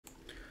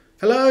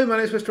Hello, my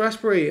name is Mr.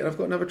 Asprey, and I've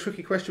got another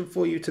tricky question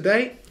for you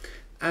today.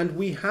 And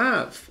we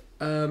have,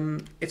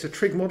 it's a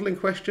trig modelling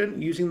question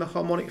using the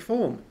harmonic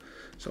form.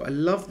 So I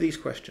love these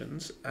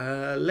questions.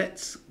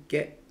 Let's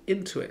get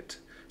into it.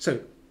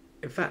 So,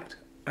 in fact,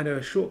 I know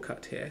a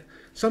shortcut here.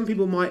 Some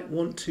people might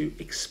want to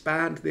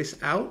expand this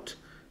out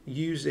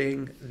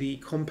using the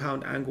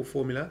compound angle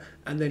formula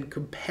and then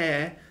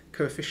compare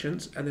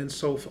coefficients and then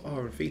solve for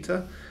r and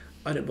theta.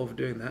 I don't bother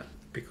doing that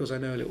because I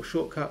know a little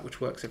shortcut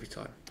which works every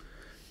time.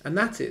 And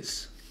that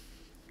is,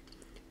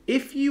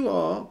 if you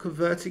are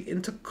converting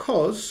into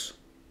cos,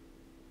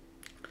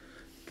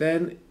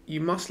 then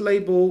you must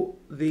label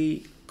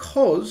the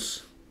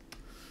cos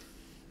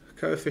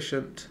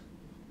coefficient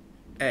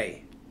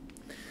A.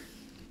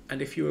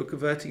 And if you were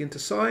converting into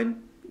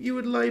sine, you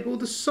would label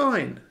the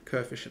sine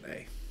coefficient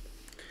A.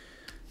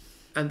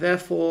 And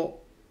therefore,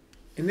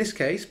 in this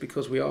case,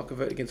 because we are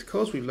converting into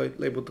cos, we've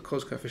labelled the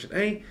cos coefficient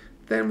A,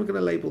 then we're going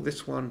to label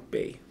this one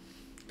B.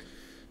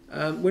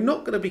 We're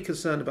not going to be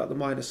concerned about the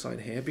minus sign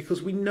here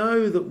because we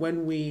know that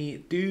when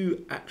we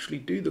actually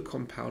do the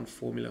compound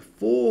formula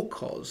for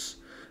cos,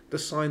 the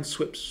sign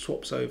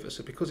swaps over.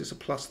 So because it's a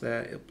plus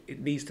there,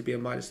 it needs to be a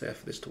minus there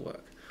for this to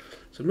work.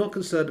 So I'm not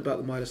concerned about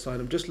the minus sign,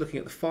 I'm just looking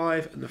at the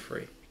 5 and the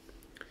 3.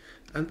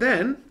 And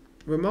then,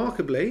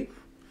 remarkably,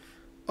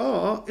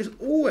 r is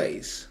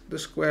always the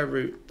square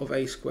root of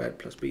a squared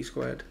plus b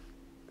squared.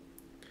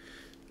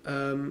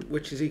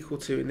 Which is equal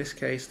to, in this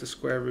case, the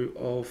square root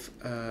of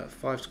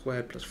 5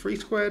 squared plus 3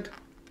 squared,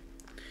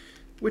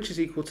 which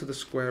is equal to the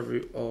square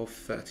root of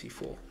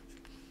 34.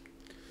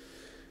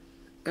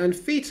 And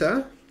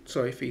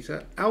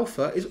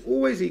alpha is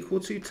always equal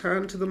to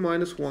tan to the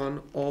minus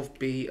 1 of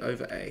b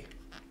over a.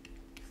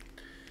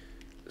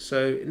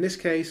 So in this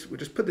case, we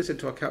just put this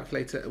into our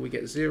calculator and we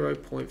get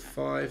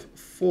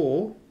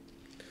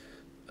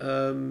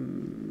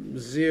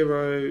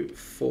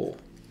 0.5404.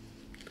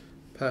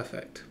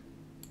 Perfect.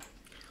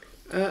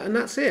 And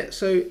that's it.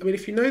 So, I mean,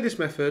 if you know this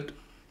method,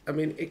 I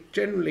mean, it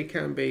generally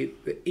can be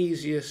the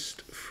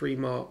easiest 3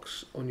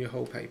 marks on your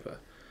whole paper.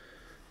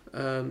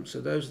 So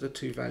those are the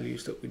 2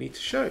 values that we need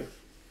to show.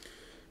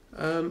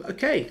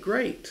 Okay,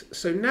 great.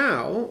 So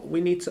now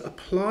we need to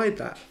apply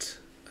that.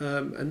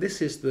 And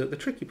this is the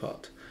tricky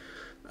part.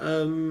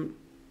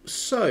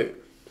 So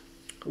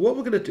what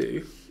we're going to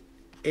do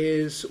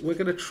is we're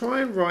going to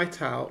try and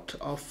write out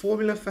our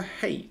formula for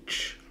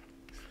H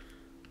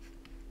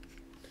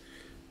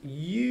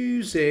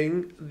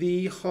using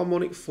the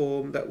harmonic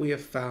form that we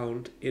have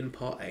found in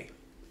part A.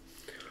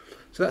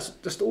 So that's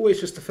just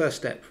always just the first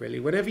step, really.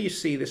 Whenever you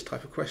see this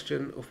type of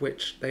question, of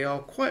which they are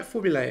quite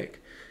formulaic,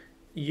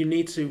 you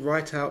need to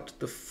write out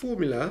the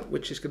formula,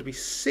 which is going to be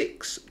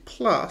 6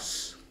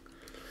 plus.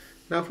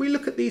 Now if we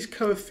look at these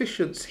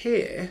coefficients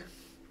here,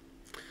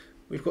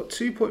 we've got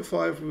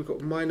 2.5, we've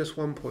got minus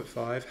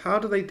 1.5. How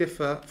do they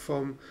differ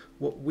from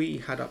what we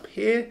had up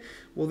here?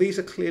 Well, these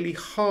are clearly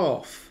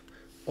half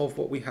of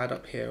what we had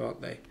up here,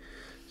 aren't they?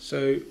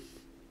 So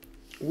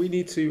we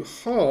need to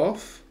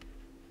half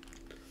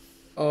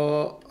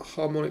our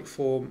harmonic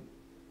form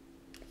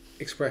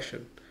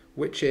expression,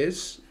 which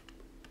is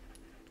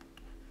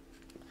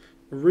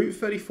root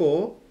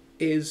 34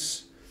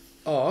 is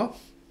r.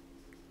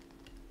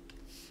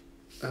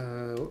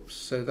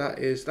 So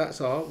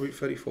that's r, root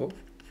 34.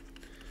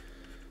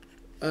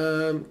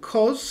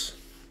 Cos,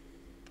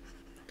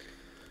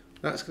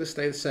 that's going to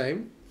stay the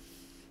same.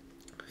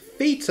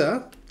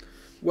 Theta,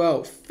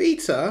 well,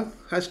 theta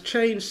has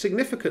changed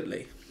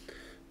significantly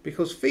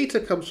because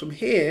theta comes from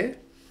here,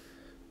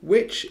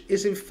 which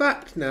is in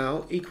fact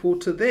now equal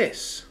to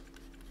this.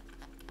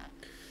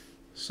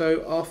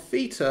 So our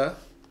theta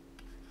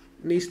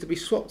needs to be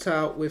swapped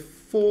out with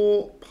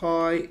 4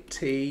 pi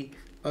t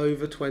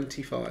over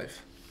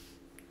 25.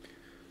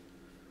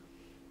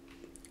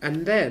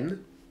 And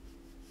then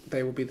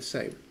they will be the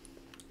same.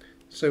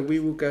 So we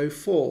will go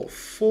for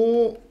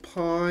 4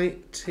 pi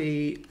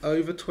t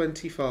over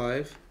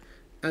 25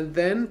 and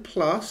then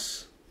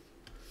plus,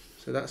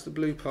 so that's the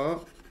blue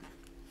part,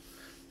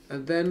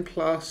 and then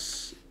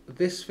plus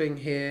this thing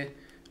here,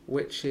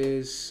 which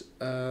is,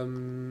 oh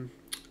no,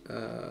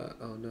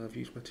 I've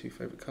used my 2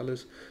 favourite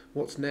colours.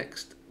 What's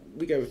next?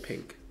 We go with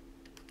pink.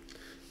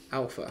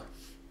 Alpha.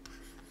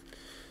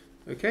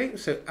 Okay,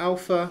 so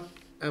alpha,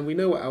 and we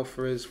know what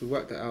alpha is, we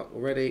worked that out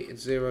already,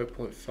 it's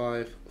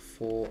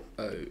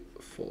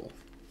 0.5404.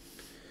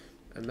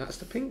 And that's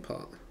the pink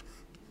part.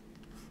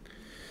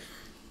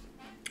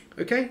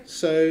 Okay,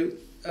 so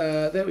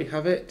there we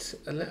have it.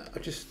 And I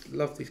just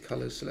love these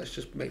colours, so let's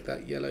just make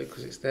that yellow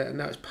because it's there. And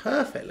now it's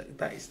perfect. Look,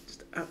 that is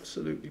just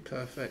absolutely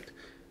perfect.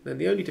 Then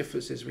the only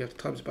difference is we have to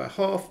times it by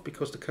half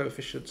because the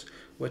coefficients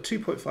were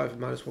 2.5 and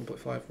minus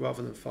 1.5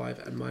 rather than 5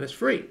 and minus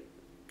 3.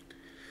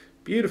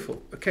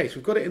 Beautiful. Okay, so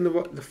we've got it in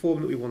the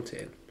form that we want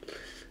it in.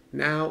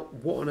 Now,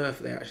 what on earth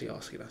are they actually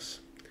asking us?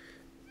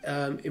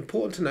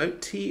 Important to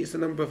note, T is the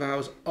number of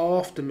hours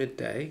after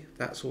midday.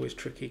 That's always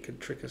tricky, can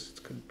trip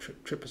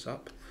us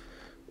up.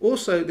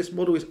 Also, this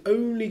model is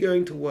only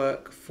going to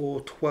work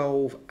for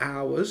 12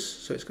 hours,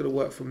 so it's going to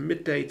work from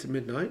midday to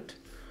midnight.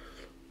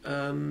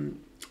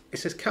 it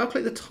says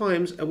calculate the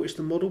times at which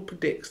the model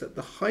predicts that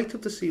the height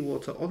of the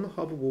seawater on the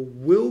harbour wall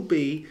will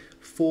be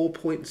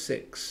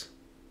 4.6.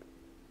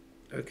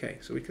 Okay,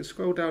 so we can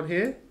scroll down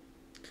here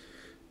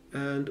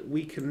and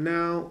we can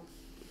now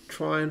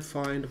try and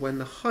find when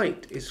the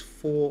height is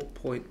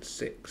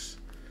 4.6.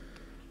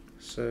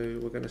 So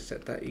we're going to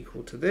set that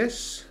equal to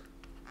this,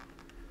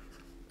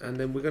 and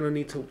then we're going to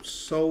need to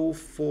solve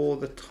for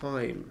the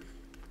time.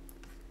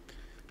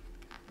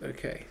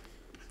 Okay,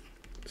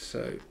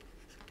 so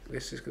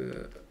this is going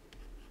to...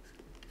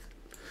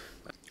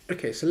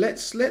 Okay, so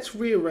let's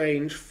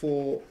rearrange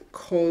for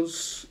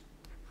cos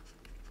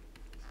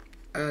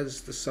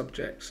as the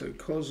subject. So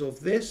cos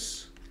of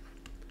this,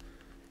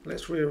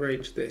 let's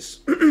rearrange this.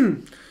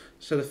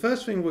 So the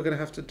first thing we're going to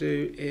have to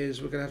do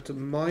is we're going to have to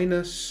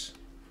minus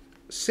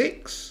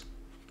 6.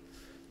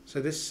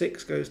 So this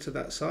 6 goes to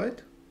that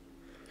side.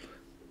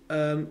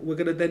 We're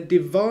going to then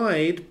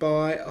divide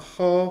by a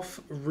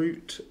half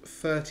root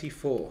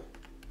 34.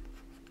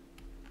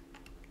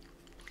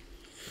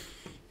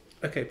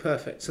 Okay,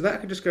 perfect. So that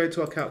can just go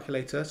into our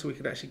calculator so we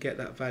can actually get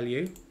that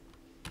value.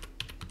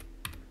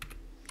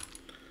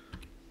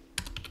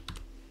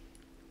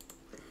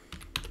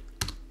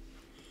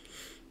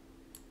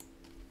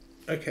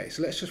 Okay,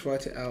 so let's just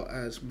write it out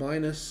as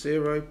minus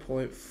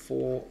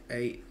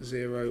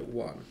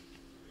 0.4801.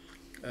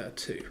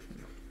 2.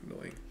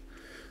 Annoying.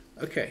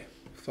 Okay,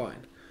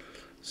 fine.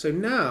 So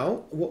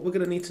now what we're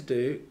going to need to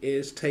do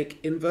is take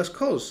inverse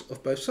cos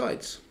of both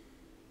sides.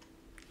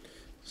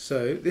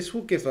 So this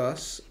will give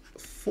us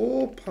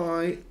 4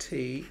 pi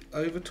t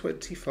over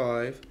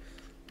 25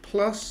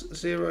 plus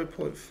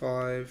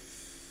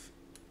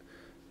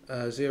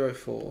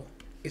 0.504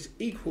 is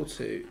equal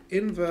to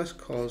inverse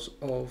cos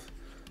of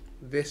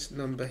this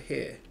number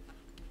here.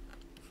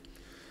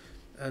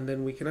 And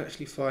then we can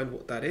actually find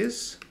what that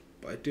is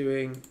by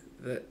doing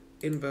the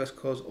inverse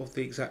cos of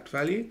the exact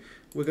value.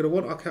 We're going to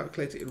want our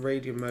calculator in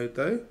radian mode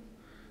though.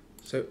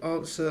 So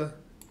answer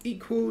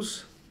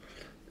equals,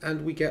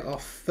 and we get our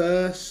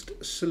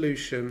first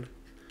solution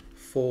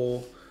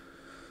for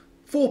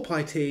 4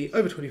 pi t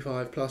over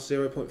 25 plus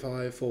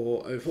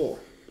 0.5404.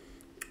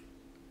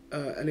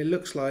 And it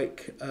looks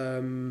like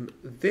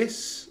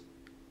this,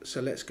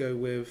 so let's go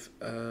with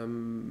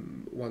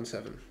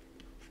 17.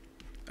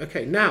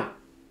 Okay, now,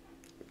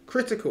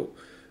 critical.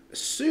 As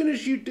soon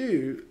as you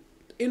do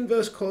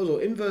inverse cos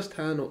or inverse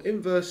tan or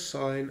inverse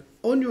sine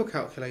on your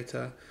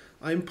calculator,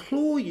 I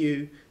implore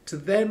you to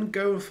then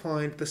go and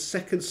find the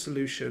second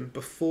solution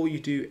before you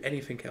do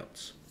anything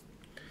else.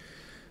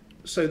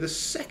 So the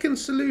second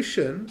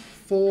solution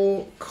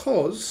for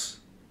cos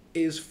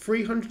is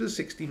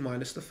 360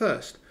 minus the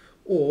first,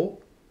 or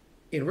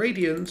in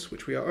radians,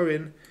 which we are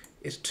in,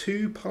 is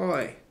 2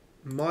 pi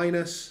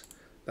minus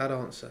that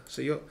answer.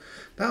 So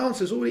that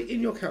answer is already in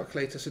your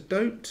calculator, so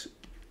do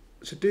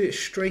it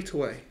straight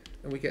away,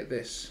 and we get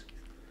this.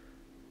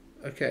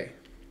 Okay.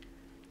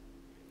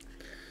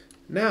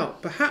 Now,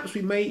 perhaps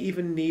we may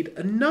even need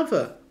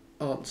another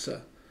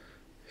answer.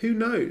 Who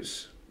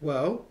knows?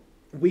 Well,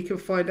 we can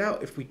find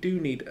out if we do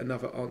need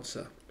another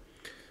answer.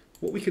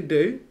 What we can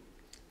do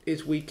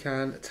is we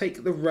can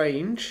take the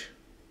range,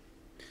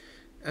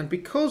 and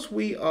because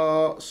we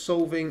are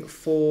solving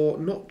for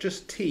not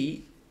just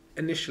t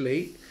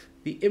initially,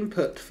 the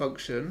input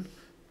function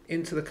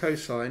into the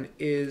cosine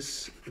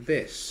is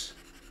this.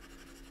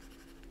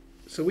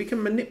 So we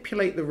can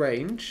manipulate the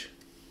range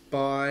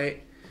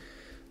by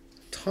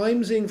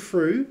timesing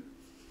through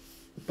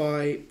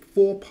by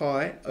 4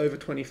 pi over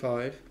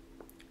 25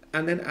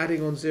 and then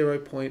adding on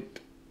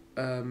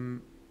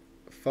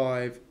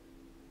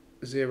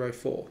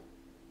 0.504.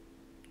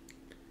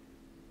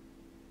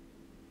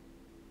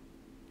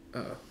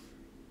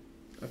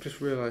 I've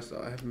just realised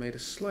that I have made a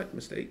slight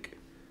mistake.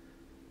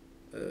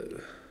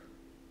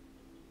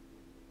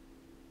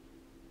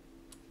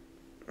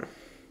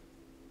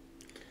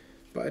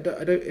 But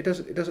it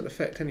doesn't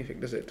affect anything,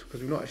 does it?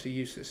 Because we've not actually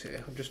used this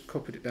here. I've just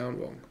copied it down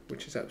wrong,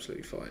 which is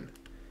absolutely fine.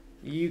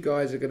 You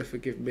guys are going to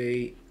forgive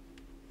me,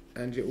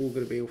 and you're all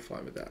going to be all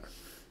fine with that.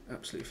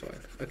 Absolutely fine.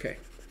 Okay.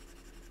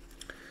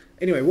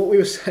 Anyway, what we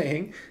were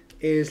saying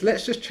is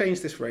let's just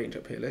change this range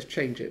up here. Let's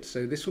change it.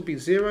 So this will be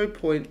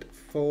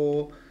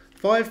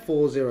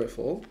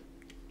 0.5404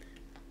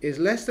 is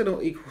less than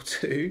or equal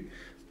to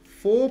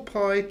 4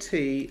 pi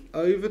t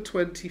over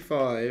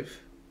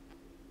 25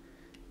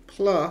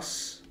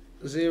 plus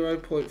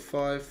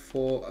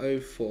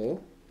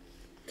 0.5404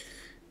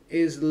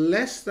 is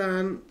less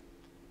than,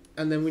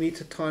 and then we need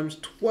to times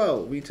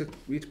 12. We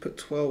need to put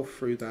 12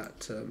 through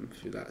that. So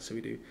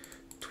we do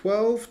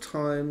 12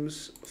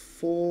 times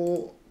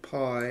 4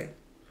 pi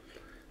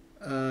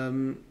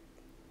over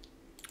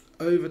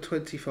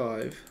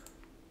 25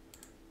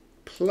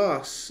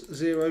 plus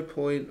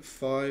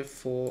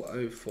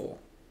 0.5404.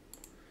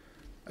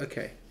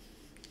 Okay.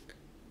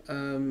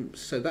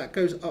 So that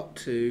goes up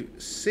to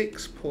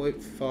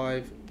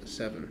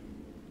 6.57.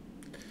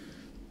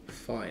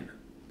 Fine.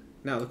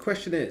 Now the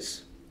question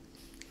is,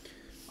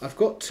 I've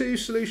got two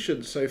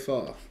solutions so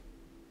far.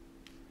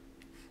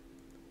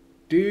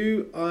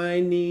 Do I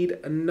need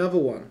another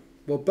one?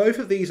 Well, both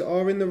of these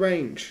are in the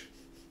range.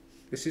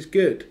 This is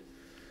good.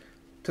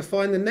 To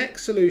find the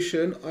next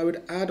solution, I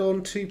would add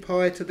on 2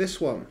 pi to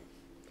this one.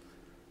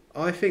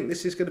 I think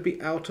this is going to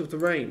be out of the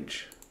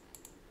range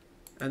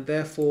and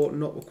therefore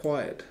not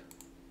required.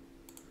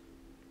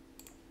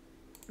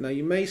 Now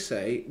you may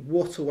say,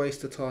 what a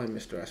waste of time,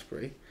 Mr.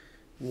 Asprey.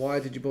 Why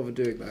did you bother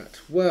doing that?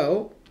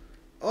 Well,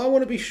 I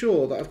want to be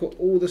sure that I've got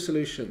all the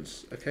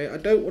solutions. Okay, I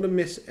don't want to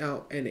miss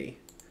out any.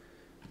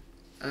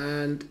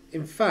 And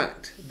in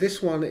fact,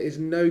 this one is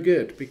no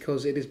good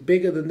because it is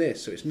bigger than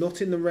this, so it's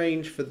not in the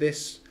range for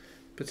this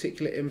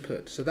particular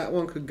input. So that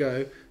one could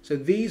go. So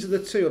these are the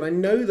two, and I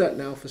know that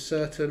now for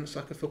certain, so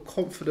I can feel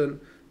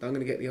confident that I'm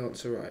going to get the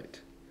answer right.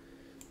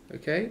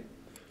 Okay.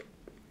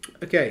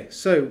 Okay.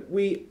 So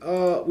we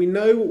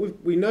know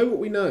what we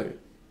know.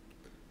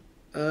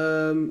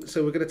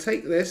 So we're going to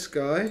take this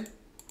guy,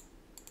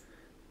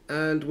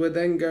 and we're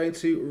then going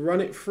to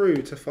run it through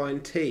to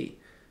find t.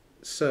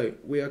 So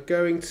we are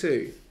going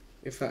to,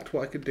 in fact,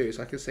 what I could do is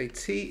I can say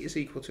t is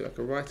equal to, I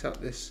can write out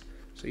this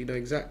so you know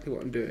exactly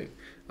what I'm doing.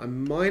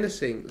 I'm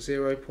minusing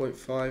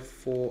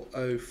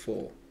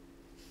 0.5404.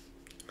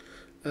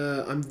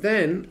 I'm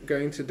then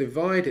going to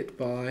divide it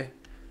by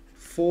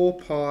 4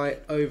 pi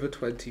over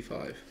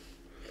 25.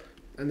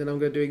 And then I'm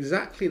going to do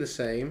exactly the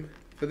same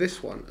for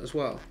this one as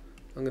well.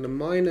 I'm going to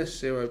minus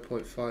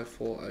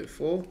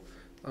 0.5404.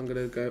 I'm going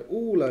to go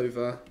all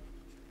over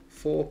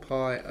 4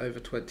 pi over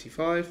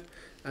 25,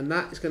 and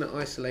that is going to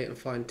isolate and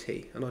find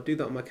t, and I'll do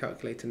that on my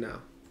calculator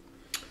now.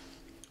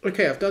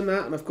 Okay, I've done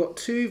that and I've got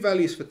 2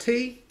 values for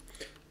t.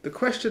 The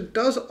question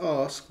does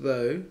ask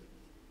though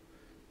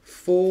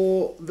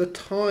for the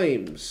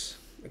times.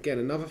 Again,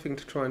 another thing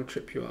to try and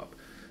trip you up.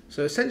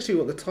 So essentially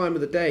we want the time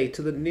of the day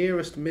to the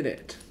nearest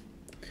minute.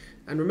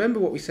 And remember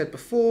what we said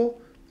before,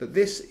 that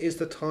this is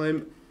the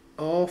time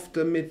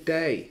after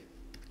midday.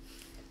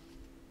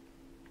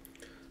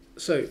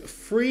 So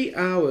 3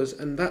 hours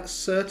and that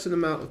certain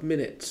amount of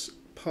minutes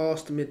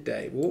past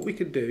midday. Well, what we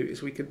can do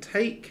is we can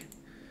take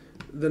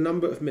the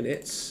number of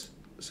minutes,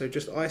 so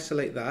just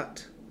isolate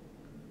that,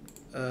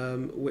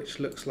 which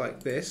looks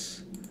like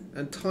this,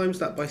 and times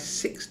that by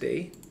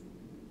 60,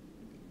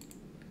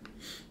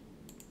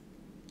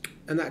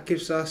 and that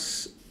gives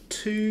us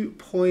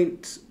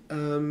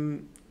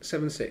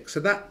 2.76.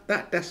 So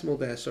that decimal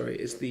there, sorry,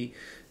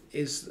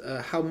 is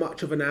how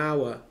much of an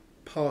hour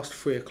past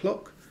 3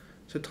 o'clock.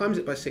 So times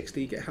it by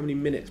 60, you get how many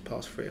minutes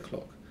past 3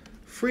 o'clock.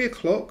 3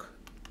 o'clock,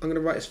 I'm going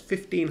to write as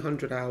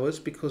 1500 hours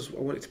because I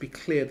want it to be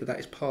clear that that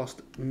is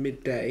past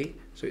midday,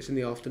 so it's in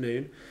the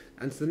afternoon.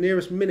 And the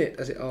nearest minute,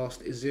 as it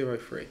asked, is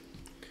 03.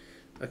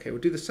 Okay,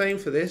 we'll do the same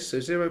for this. So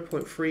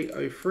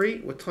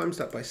 0.303, we'll times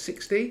that by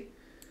 60.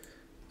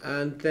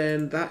 And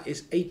then that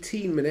is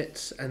 18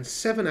 minutes, and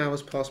 7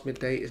 hours past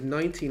midday is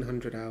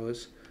 1900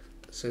 hours.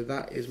 So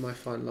that is my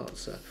final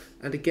answer.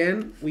 And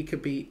again, we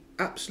could be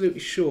absolutely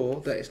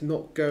sure that it's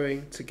not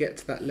going to get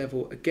to that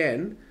level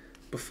again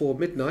before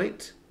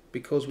midnight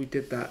because we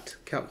did that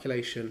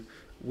calculation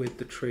with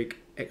the trig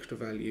extra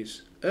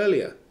values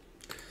earlier.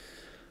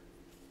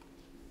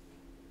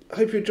 I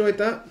hope you enjoyed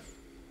that.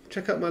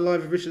 Check out my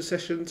live revision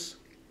sessions.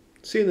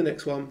 See you in the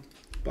next one.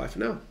 Bye for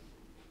now.